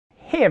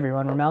Hey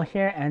everyone, Ramel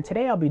here, and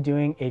today I'll be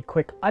doing a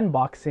quick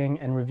unboxing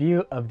and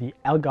review of the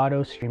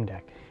Elgato Stream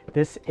Deck.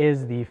 This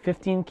is the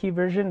 15 key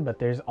version, but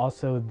there's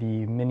also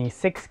the mini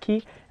 6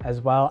 key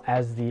as well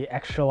as the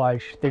extra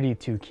large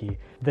 32 key.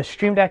 The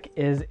Stream Deck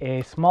is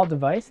a small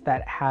device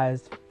that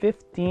has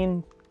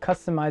 15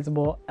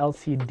 customizable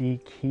LCD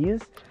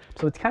keys.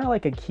 So it's kind of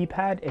like a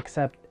keypad,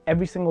 except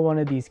every single one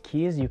of these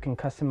keys you can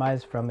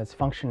customize from its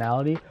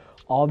functionality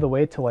all the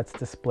way to what's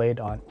displayed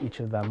on each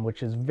of them,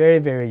 which is very,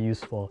 very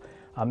useful.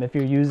 If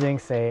you're using,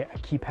 say, a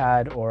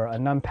keypad or a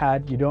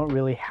numpad, you don't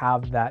really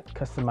have that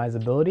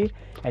customizability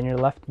and you're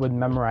left with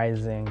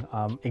memorizing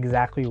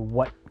exactly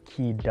what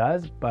key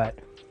does. But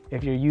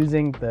if you're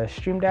using the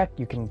Stream Deck,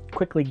 you can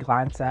quickly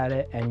glance at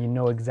it and you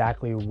know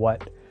exactly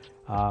what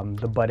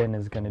the button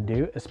is going to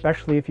do,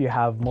 especially if you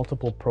have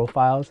multiple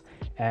profiles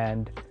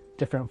and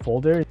different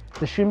folders.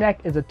 The Stream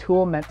Deck is a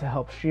tool meant to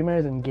help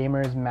streamers and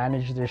gamers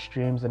manage their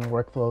streams and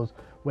workflows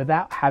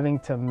without having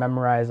to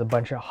memorize a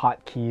bunch of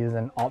hotkeys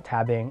and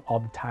alt-tabbing all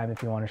the time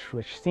if you want to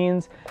switch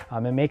scenes.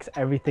 It makes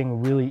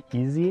everything really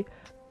easy,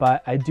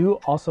 but I do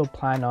also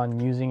plan on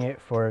using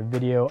it for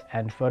video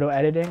and photo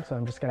editing. So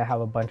I'm just gonna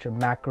have a bunch of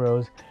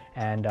macros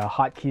and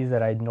hotkeys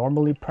that I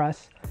normally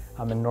press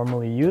and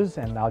normally use,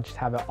 and I'll just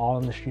have it all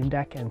on the Stream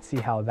Deck and see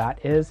how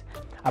that is.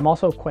 I'm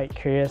also quite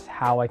curious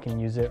how I can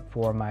use it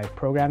for my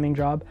programming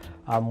job,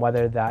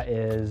 whether that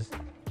is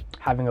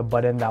having a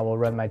button that will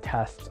run my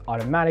tests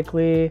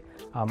automatically,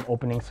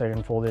 opening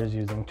certain folders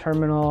using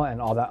terminal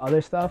and all that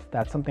other stuff.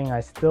 That's something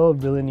I still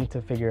really need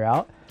to figure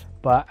out,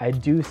 but I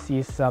do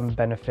see some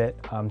benefit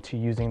to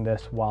using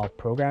this while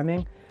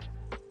programming.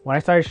 When I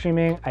started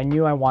streaming, I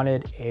knew I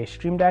wanted a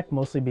Stream Deck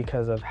mostly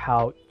because of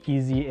how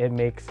easy it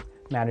makes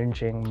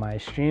managing my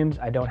streams.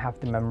 I don't have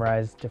to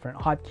memorize different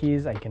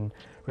hotkeys. I can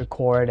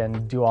record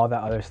and do all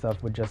that other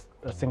stuff with just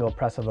a single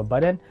press of a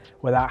button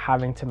without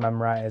having to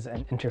memorize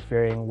and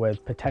interfering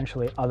with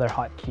potentially other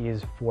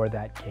hotkeys for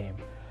that game.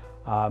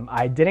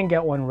 I didn't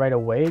get one right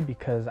away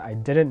because I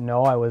didn't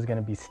know I was going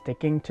to be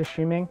sticking to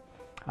streaming.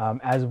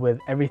 As with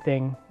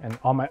everything and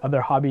all my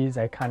other hobbies,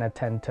 I kind of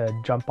tend to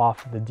jump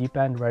off the deep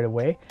end right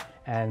away.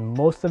 And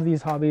most of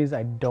these hobbies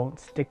I don't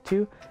stick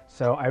to.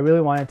 So I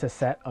really wanted to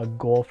set a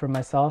goal for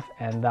myself,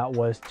 and that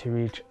was to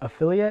reach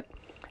affiliate.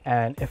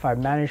 And if I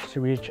managed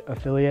to reach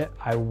affiliate,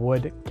 I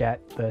would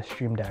get the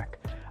Stream Deck.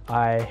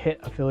 I hit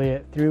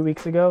affiliate 3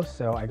 weeks ago,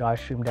 so I got a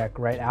Stream Deck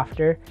right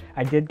after.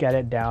 I did get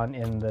it down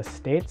in the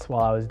States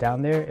while I was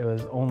down there. It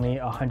was only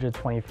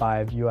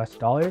 $125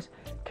 US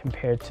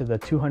compared to the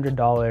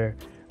 $200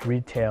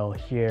 retail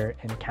here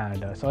in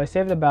Canada. So I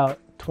saved about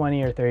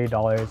 $20 or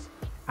 $30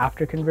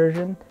 after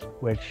conversion,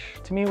 which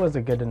to me was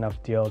a good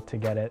enough deal to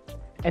get it.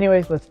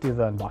 Anyways, let's do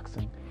the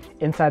unboxing.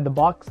 Inside the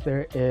box,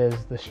 there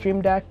is the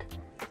Stream Deck.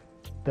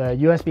 The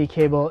USB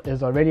cable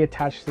is already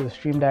attached to the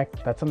Stream Deck.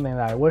 That's something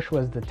that I wish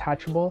was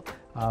detachable,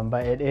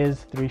 but it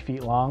is 3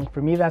 feet long.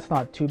 For me, that's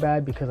not too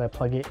bad because I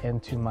plug it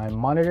into my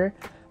monitor.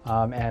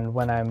 And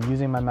when I'm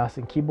using my mouse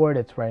and keyboard,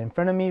 it's right in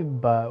front of me.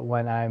 But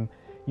when I'm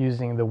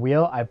using the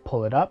wheel, I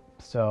pull it up.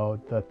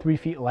 So the 3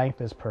 feet length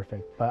is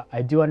perfect. But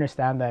I do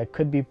understand that it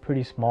could be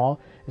pretty small,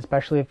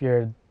 especially if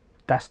your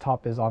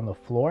desktop is on the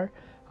floor.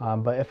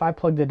 But if I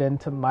plugged it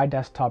into my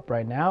desktop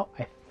right now,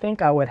 I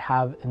think I would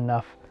have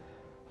enough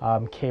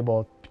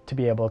cable to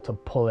be able to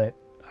pull it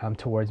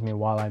towards me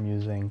while I'm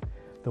using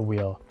the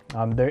wheel.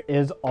 There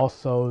is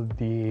also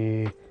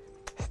the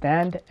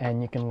stand,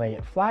 and you can lay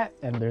it flat,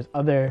 and there's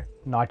other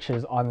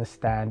notches on the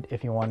stand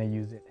if you want to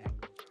use it.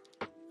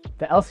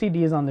 The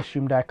LCDs on the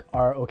Stream Deck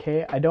are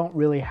okay. I don't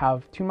really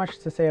have too much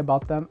to say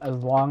about them. As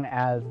long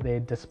as they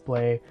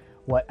display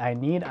what I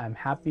need, I'm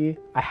happy.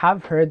 I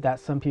have heard that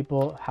some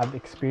people have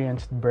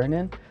experienced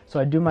burn-in,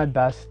 so I do my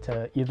best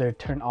to either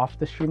turn off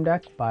the Stream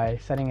Deck by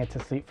setting it to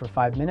sleep for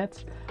 5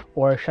 minutes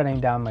or shutting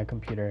down my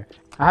computer.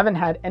 I haven't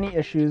had any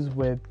issues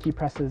with key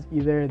presses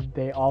either.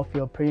 They all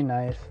feel pretty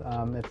nice.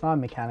 It's not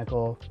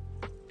mechanical.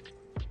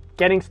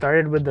 Getting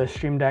started with the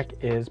Stream Deck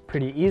is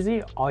pretty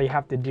easy. All you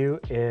have to do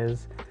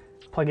is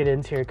plug it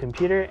into your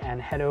computer and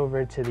head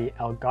over to the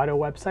Elgato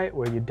website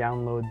where you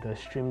download the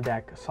Stream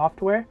Deck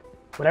software.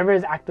 Whatever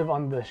is active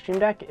on the Stream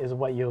Deck is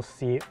what you'll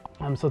see.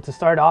 So to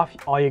start off,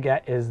 all you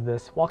get is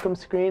this welcome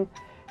screen,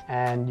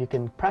 and you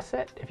can press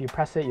it. If you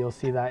press it, you'll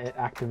see that it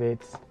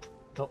activates.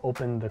 It'll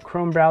open the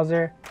Chrome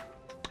browser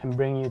and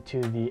bring you to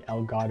the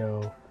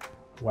Elgato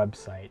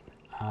website.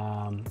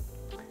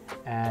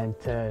 And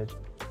to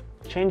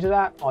change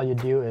that, all you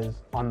do is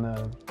on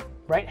the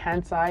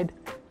right-hand side,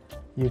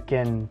 you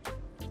can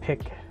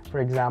pick, for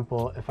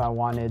example, if I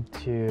wanted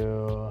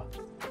to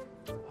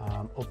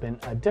open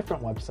a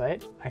different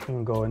website, I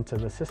can go into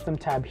the System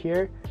tab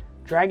here,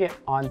 drag it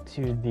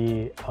onto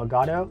the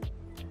Elgato,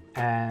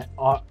 and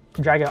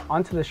drag it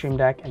onto the Stream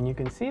Deck, and you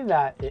can see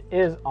that it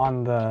is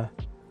on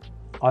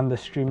the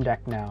Stream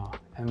Deck now.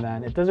 And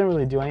then it doesn't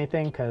really do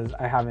anything because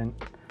I haven't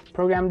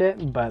programmed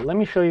it, but let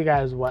me show you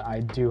guys what I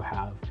do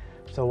have.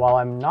 So while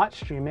I'm not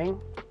streaming,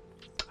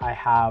 I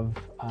have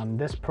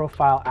this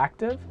profile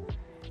active,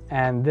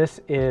 and this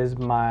is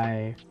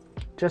my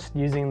just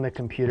using the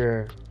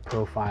computer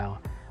profile.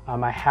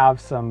 I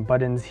have some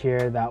buttons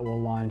here that will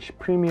launch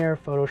Premiere,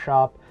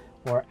 Photoshop,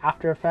 or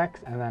After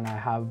Effects, and then I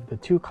have the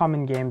 2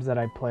 common games that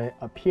I play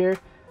up here,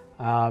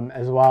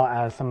 as well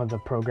as some of the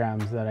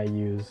programs that I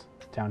use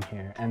down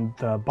here. And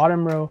the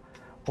bottom row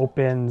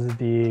opens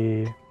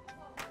the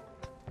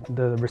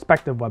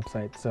respective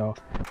website. So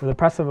with the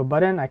press of a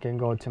button, I can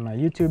go to my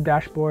YouTube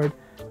dashboard,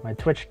 my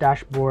Twitch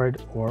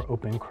dashboard, or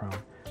open Chrome,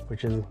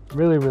 which is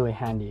really, really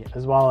handy,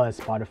 as well as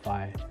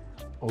Spotify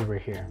over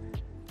here.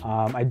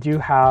 I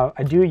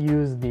do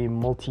use the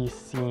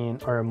multi-scene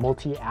or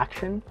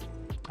multi-action,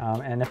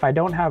 and if I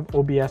don't have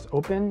OBS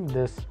open,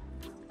 this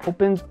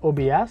opens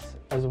OBS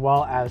as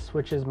well as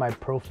switches my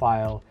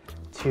profile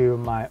to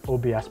my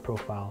OBS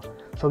profile.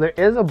 So there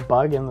is a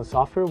bug in the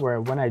software where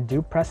when I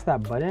do press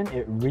that button,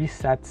 it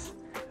resets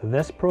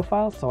this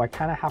profile, so I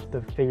kind of have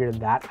to figure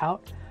that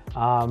out.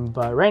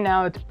 But right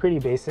now it's pretty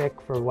basic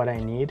for what I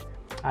need.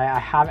 I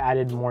have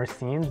added more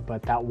scenes,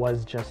 but that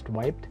was just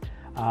wiped.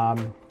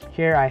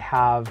 Here I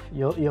have,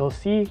 you'll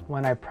see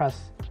when I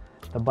press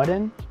the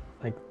button,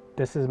 like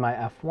this is my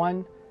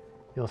F1,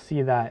 you'll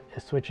see that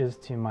it switches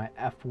to my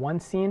F1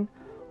 scene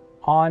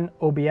on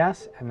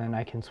OBS, and then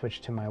I can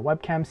switch to my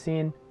webcam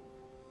scene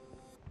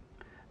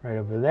right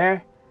over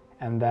there,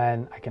 and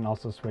then I can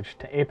also switch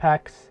to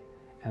Apex,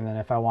 and then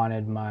if I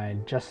wanted my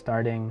just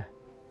starting,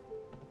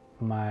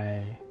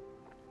 my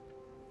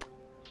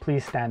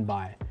please stand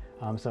by.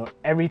 So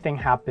everything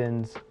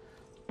happens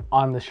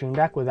on the Stream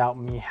Deck without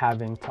me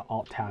having to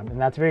alt tab, and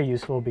that's very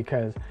useful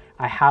because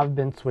I have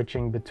been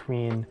switching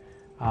between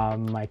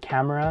my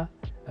camera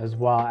as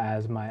well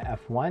as my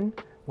F1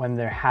 when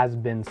there has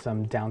been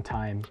some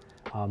downtime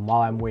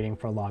while I'm waiting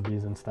for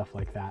lobbies and stuff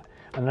like that.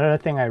 Another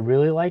thing I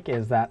really like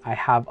is that I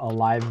have a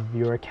live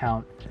viewer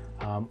count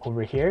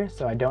over here,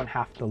 so I don't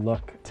have to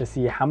look to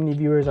see how many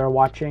viewers are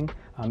watching.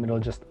 It'll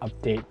just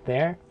update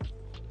there.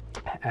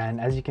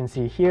 And as you can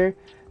see here,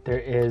 there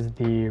is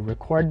the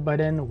record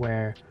button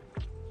where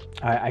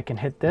I can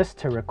hit this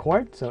to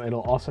record, so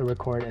it'll also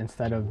record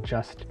instead of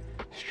just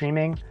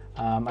streaming.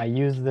 I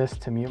use this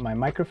to mute my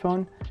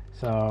microphone,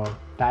 so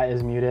that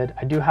is muted.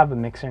 I do have a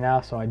mixer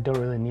now, so I don't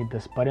really need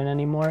this button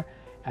anymore.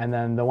 And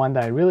then the one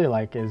that I really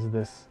like is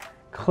this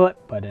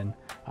clip button.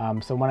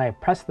 So when I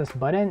press this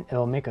button,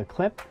 it'll make a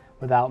clip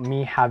without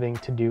me having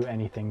to do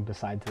anything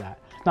besides that.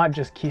 It's not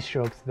just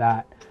keystrokes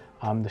that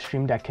the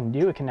Stream Deck can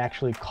do, it can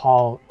actually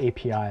call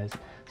APIs.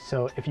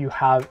 So if you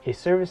have a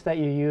service that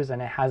you use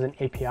and it has an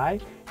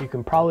API, you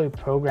can probably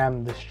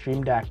program the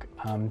Stream Deck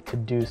to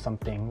do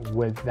something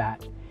with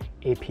that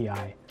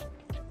API.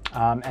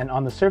 And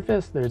on the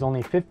surface, there's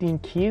only 15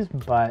 keys,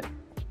 but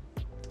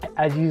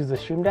as you use the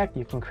Stream Deck,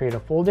 you can create a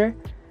folder.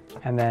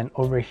 And then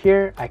over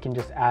here, I can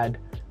just add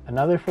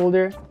another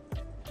folder,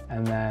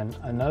 and then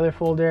another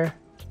folder,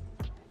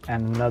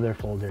 and another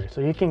folder.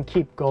 So you can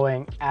keep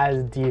going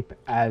as deep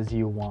as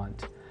you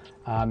want.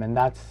 And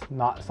that's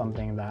not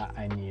something that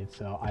I need,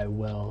 so I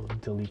will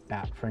delete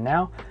that for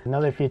now.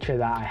 Another feature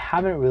that I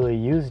haven't really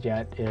used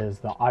yet is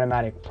the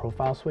automatic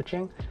profile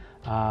switching.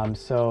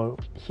 So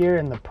here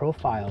in the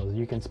profiles,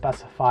 you can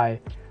specify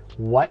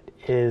what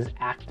is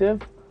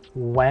active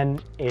when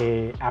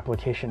a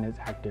application is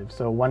active.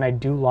 So when I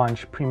do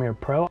launch Premiere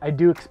Pro, I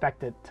do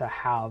expect it to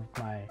have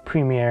my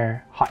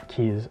Premiere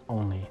hotkeys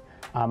only.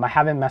 I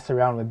haven't messed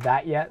around with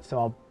that yet, so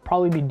I'll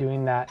probably be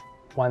doing that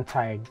once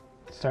I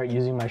start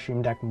using my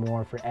Stream Deck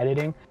more for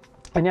editing.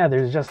 And yeah,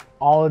 there's just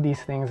all of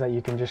these things that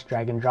you can just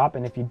drag and drop,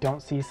 and if you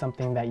don't see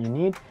something that you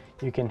need,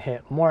 you can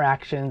hit more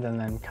actions and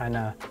then kind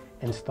of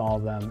install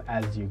them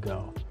as you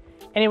go.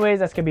 Anyways,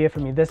 that's gonna be it for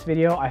me this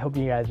video. I hope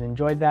you guys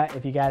enjoyed that.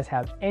 If you guys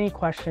have any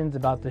questions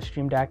about the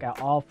Stream Deck at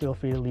all, feel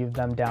free to leave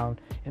them down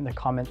in the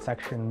comment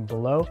section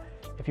below.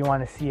 If you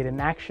want to see it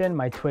in action,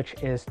 my Twitch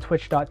is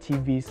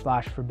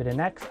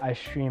twitch.tv/forbiddenx. I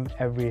stream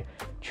every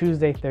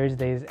Tuesday,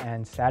 Thursdays,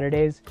 and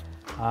Saturdays.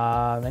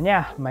 And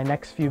yeah, my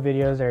next few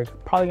videos are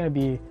probably going to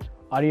be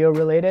audio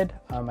related.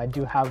 I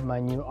do have my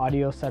new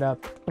audio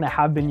setup and I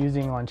have been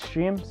using on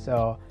stream,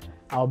 so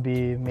I'll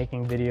be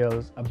making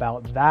videos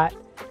about that.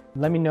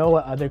 Let me know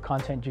what other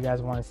content you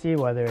guys want to see,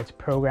 whether it's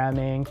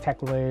programming,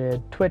 tech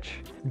related,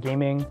 Twitch,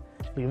 gaming.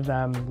 Leave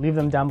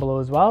them down below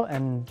as well,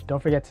 and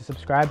don't forget to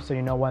subscribe so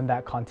you know when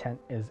that content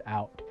is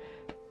out.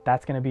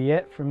 That's going to be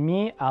it for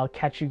me. I'll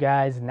catch you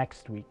guys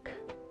next week.